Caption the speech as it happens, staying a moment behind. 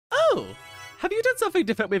Oh, have you done something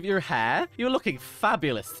different with your hair? You're looking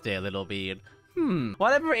fabulous today, little bean.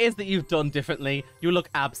 Whatever it is that you've done differently, you look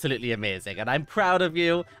absolutely amazing. And I'm proud of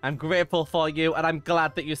you, I'm grateful for you, and I'm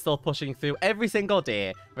glad that you're still pushing through every single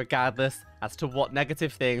day, regardless as to what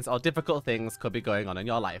negative things or difficult things could be going on in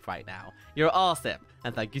your life right now. You're awesome,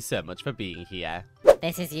 and thank you so much for being here.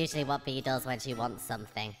 This is usually what Bee does when she wants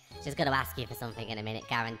something. She's gonna ask you for something in a minute,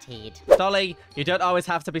 guaranteed. Dolly, you don't always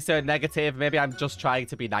have to be so negative. Maybe I'm just trying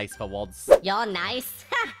to be nice for once. You're nice?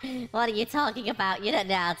 What are you talking about? You don't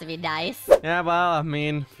know how to be nice. Yeah, well, I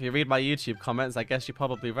mean, if you read my YouTube comments, I guess you're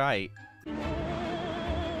probably right.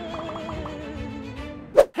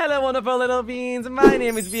 Hello wonderful little beans, my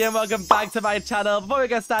name is Bea and welcome back to my channel. Before we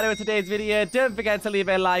get started with today's video, don't forget to leave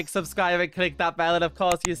a like, subscribe and click that bell, and of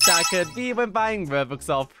course use STARCODE B when buying Roblox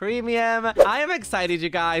or Premium. I am excited, you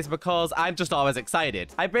guys, because I'm just always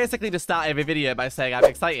excited. I basically just start every video by saying I'm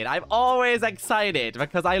excited. I'm always excited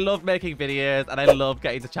because I love making videos and I love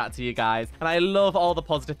getting to chat to you guys and I love all the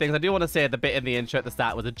positive things. I do want to say the bit in the intro at the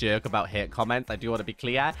start was a joke about hate comments. I do want to be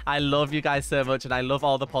clear. I love you guys so much and I love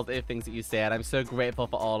all the positive things that you say, and I'm so grateful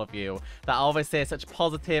for all of you that always say such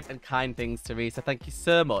positive and kind things to me. So thank you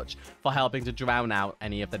so much for helping to drown out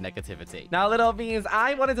any of the negativity. Now, little beans,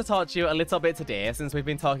 I wanted to talk to you a little bit today since we've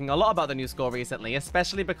been talking a lot about the new school recently,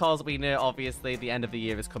 especially because we know obviously the end of the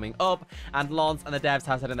year is coming up, and Lance and the devs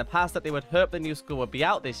have said in the past that they would hope the new school would be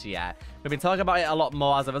out this year. We've been talking about it a lot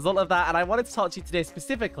more as a result of that, and I wanted to talk to you today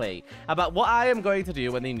specifically about what I am going to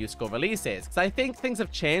do when the new school releases, because I think things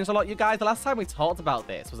have changed a lot, you guys. The last time we talked about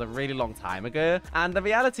this was a really long time ago, and the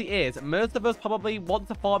reality is most of us probably want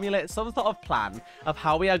to formulate some sort of plan of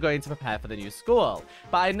how we are going to prepare for the new school.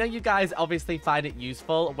 But I know you guys obviously find it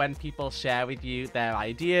useful when people share with you their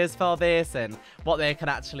ideas for this and what they can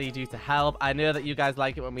actually do to help. I know that you guys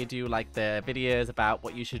like it when we do like the videos about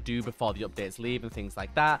what you should do before the updates leave and things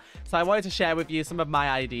like that. So I wanted to share with you some of my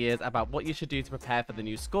ideas about what you should do to prepare for the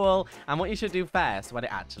new school and what you should do first when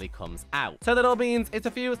it actually comes out. So little beans, it's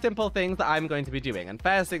a few simple things that I'm going to be doing, and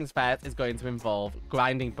first things first is going to involve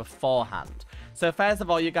grinding beforehand. So first of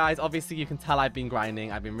all, you guys, obviously you can tell I've been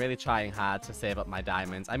grinding. I've been really trying hard to save up my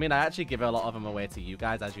diamonds. I mean, I actually give a lot of them away to you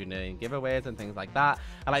guys, as you know, in giveaways and things like that.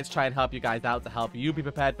 I like to try and help you guys out to help you be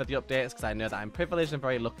prepared for the updates, because I know that I'm privileged and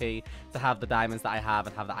very lucky to have the diamonds that I have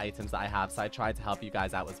and have the items that I have. So I try to help you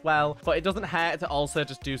guys out as well. But it doesn't hurt to also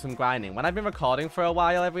just do some grinding. When I've been recording for a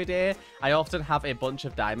while every day, I often have a bunch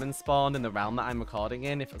of diamonds spawned in the realm that I'm recording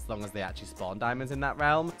in, as long as they actually spawn diamonds in that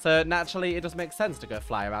realm. So naturally, it just makes sense to go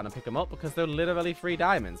fly around and pick them up because they're literally free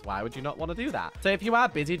diamonds. Why would you not want to do that? So if you are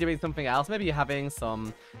busy doing something else, maybe you're having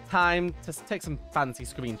some time to take some fancy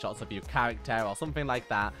screenshots of your character or something like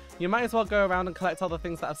that, you might as well go around and collect all the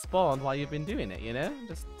things that have spawned while you've been doing it, you know?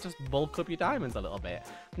 Just bulk up your diamonds a little bit.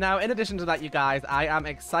 Now, in addition to that, you guys, I am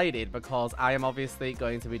excited because I am obviously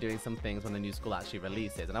going to be doing some things when the new school actually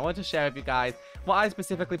releases, and I want to share with you guys what I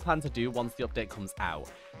specifically plan to do once the update comes out.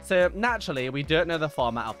 So naturally, we don't know the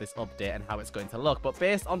format of this update and how it's going to look, but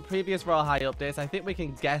based on previous Royale High updates, I think we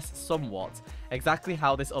can guess somewhat exactly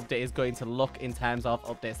how this update is going to look in terms of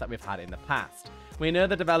updates that we've had in the past. We know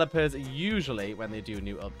the developers usually, when they do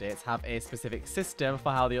new updates, have a specific system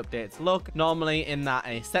for how the updates look. Normally in that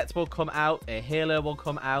a set will come out, a halo will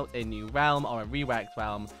come out, a new realm or a reworked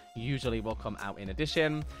realm usually will come out in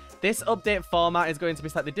addition. This update format is going to be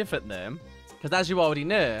slightly different though, because as you already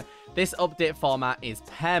know, this update format is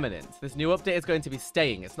permanent. This new update is going to be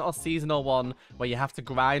staying. It's not a seasonal one where you have to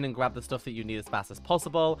grind and grab the stuff that you need as fast as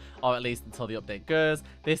possible, or at least until the update goes.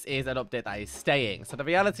 This is an update that is staying. So the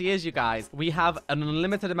reality is, you guys, we have an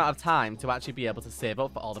unlimited amount of time to actually be able to save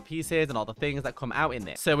up for all the pieces and all the things that come out in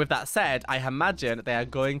this. So with that said, I imagine they are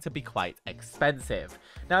going to be quite expensive.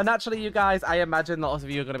 Now, naturally, you guys, I imagine lots of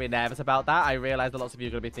you are going to be nervous about that. I realize that lots of you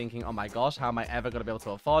are going to be thinking, oh my gosh, how am I ever going to be able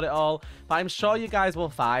to afford it all? But I'm sure you guys will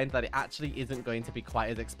find that it actually isn't going to be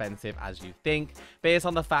quite as expensive as you think, based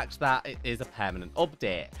on the fact that it is a permanent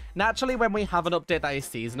update. Naturally, when we have an update that is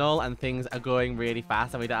seasonal and things are going really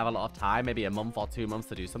fast and we don't have a lot of time, maybe a month or 2 months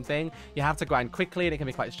to do something, you have to grind quickly and it can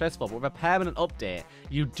be quite stressful. But with a permanent update,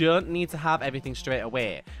 you don't need to have everything straight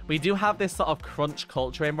away. We do have this sort of crunch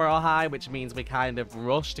culture in Royale High, which means we kind of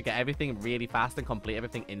rush to get everything really fast and complete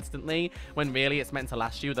everything instantly, when really it's meant to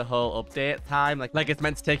last you the whole update time. Like it's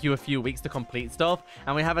meant to take you a few weeks to complete stuff,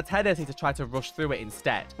 and we have a tendency to try to rush through it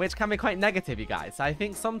instead, which can be quite negative, you guys. So I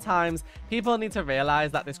think sometimes people need to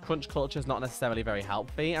realize that this crunch culture is not necessarily very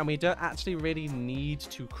healthy, and we don't actually really need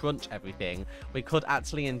to crunch everything. We could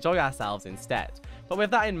actually enjoy ourselves instead. But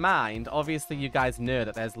with that in mind, obviously you guys know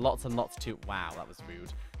that there's lots and lots to... Wow, that was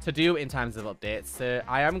rude. to do in terms of updates, so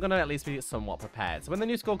I am going to at least be somewhat prepared. So when the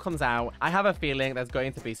new school comes out, I have a feeling there's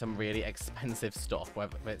going to be some really expensive stuff,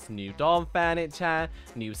 whether it's new dorm furniture,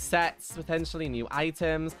 new sets, potentially new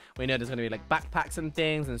items. We know there's going to be like backpacks and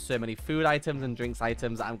things, and so many food items and drinks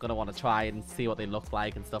items that I'm going to want to try and see what they look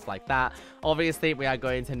like and stuff like that. Obviously, we are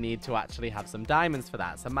going to need to actually have some diamonds for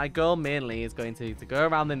that. So my goal mainly is going to go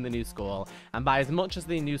around in the new school and buy as much of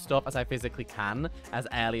the new stuff as I physically can as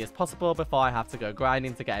early as possible before I have to go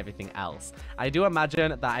grinding to get everything else. I do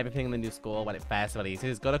imagine that everything in the new school, when it first releases,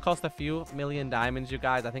 is going to cost a few million diamonds, you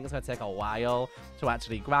guys. I think it's going to take a while to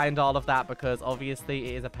actually grind all of that because obviously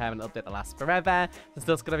it is a permanent update that lasts forever. So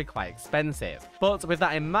still, it's going to be quite expensive. But with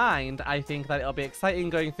that in mind, I think that it'll be exciting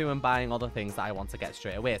going through and buying all the things that I want to get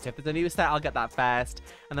straight away. So if there's a new set, I'll get that first,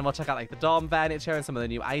 and then we'll check out like the dorm furniture and some of the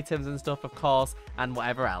new items and stuff, of course, and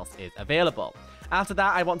whatever else is available. After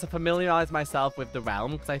that, I want to familiarize myself with the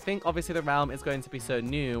realm, because I think obviously the realm is going to be so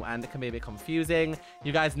new and it can be a bit confusing.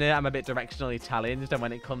 You guys know I'm a bit directionally challenged, and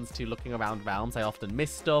when it comes to looking around realms, I often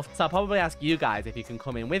miss stuff. So I'll probably ask you guys if you can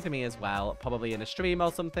come in with me as well, probably in a stream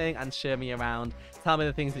or something, and show me around, tell me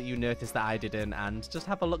the things that you noticed that I didn't, and just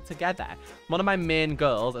have a look together. One of my main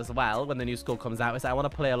goals as well when the new school comes out is I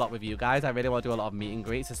want to play a lot with you guys. I really want to do a lot of meet and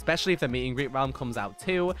greets, especially if the meet and greet realm comes out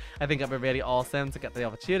too. I think it'd be really awesome to get the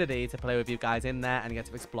opportunity to play with you guys in there and get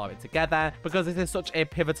to explore it together, because this is such a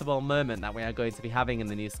pivotal moment that we are going to be having in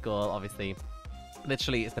the new school. Obviously,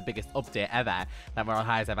 literally, it's the biggest update ever that Royale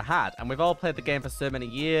High has ever had, and we've all played the game for so many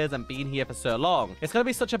years and been here for so long. It's going to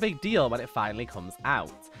be such a big deal when it finally comes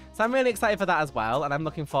out. So I'm really excited for that as well, and I'm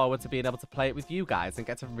looking forward to being able to play it with you guys and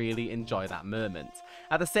get to really enjoy that moment.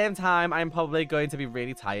 At the same time, I'm probably going to be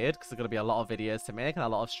really tired because there's going to be a lot of videos to make and a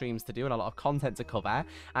lot of streams to do and a lot of content to cover.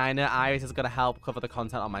 I know Iris is going to help cover the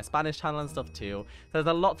content on my Spanish channel and stuff too, so there's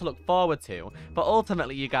a lot to look forward to. But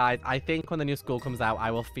ultimately, you guys, I think when the new school comes out,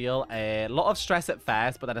 I will feel a lot of stress at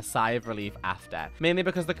first, but then a sigh of relief after. Mainly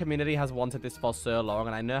because the community has wanted this for so long,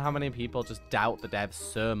 and I know how many people just doubt the devs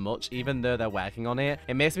so much, even though they're working on it.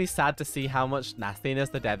 It makes me sad to see how much nastiness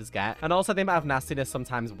the devs get, and also the amount of nastiness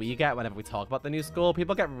sometimes we get whenever we talk about the new school.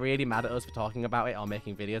 People get really mad at us for talking about it or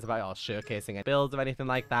making videos about it or showcasing it, builds or anything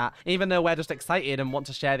like that, even though we're just excited and want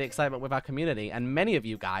to share the excitement with our community. And many of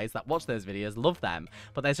you guys that watch those videos love them,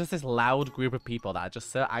 but there's just this loud group of people that are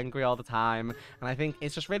just so angry all the time, and I think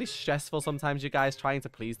it's just really stressful sometimes, you guys, trying to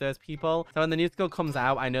please those people. So when the new school comes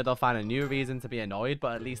out, I know they'll find a new reason to be annoyed,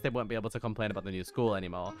 but at least they won't be able to complain about the new school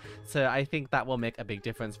anymore. So I think that will make a big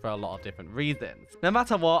difference for a lot of different reasons. No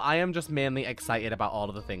matter what, I am just mainly excited about all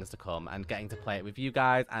of the things to come and getting to play it with you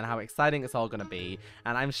guys and how exciting it's all going to be,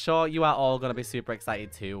 and I'm sure you are all going to be super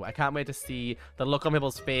excited too. I can't wait to see the look on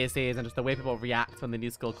people's faces and just the way people react when the new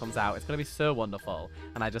school comes out. It's going to be so wonderful,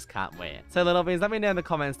 and I just can't wait. So little beans, let me know in the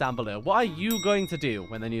comments down below, what are you going to do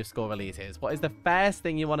when the new school releases? What is the first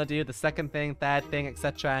thing you want to do, the second thing, third thing,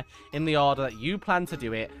 etc., in the order that you plan to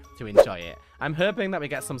do it to enjoy it? I'm hoping that we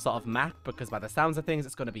get some sort of map, because by the sounds of things,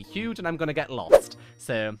 it's going to be huge and I'm going to get lost.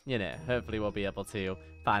 So, you know, hopefully we'll be able to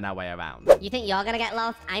find our way around. You think you're gonna get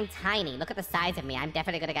lost? I'm tiny. Look at the size of me. I'm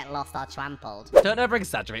definitely gonna get lost or trampled. Don't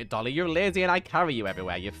over-exaggerate, Dolly. You're lazy and I carry you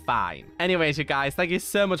everywhere. You're fine. Anyways, you guys, thank you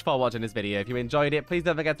so much for watching this video. If you enjoyed it, please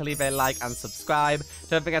don't forget to leave a like and subscribe.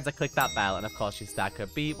 Don't forget to click that bell, and of course, use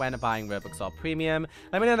STARCODE B when buying Robux or Premium.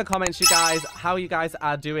 Let me know in the comments, you guys, how you guys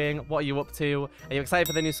are doing. What are you up to? Are you excited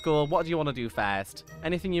for the new school? What do you want to do first?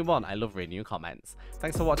 Anything you want. I love reading your comments.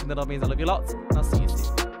 Thanks for watching, little beans. I love you lots. I'll see you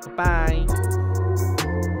soon. Bye.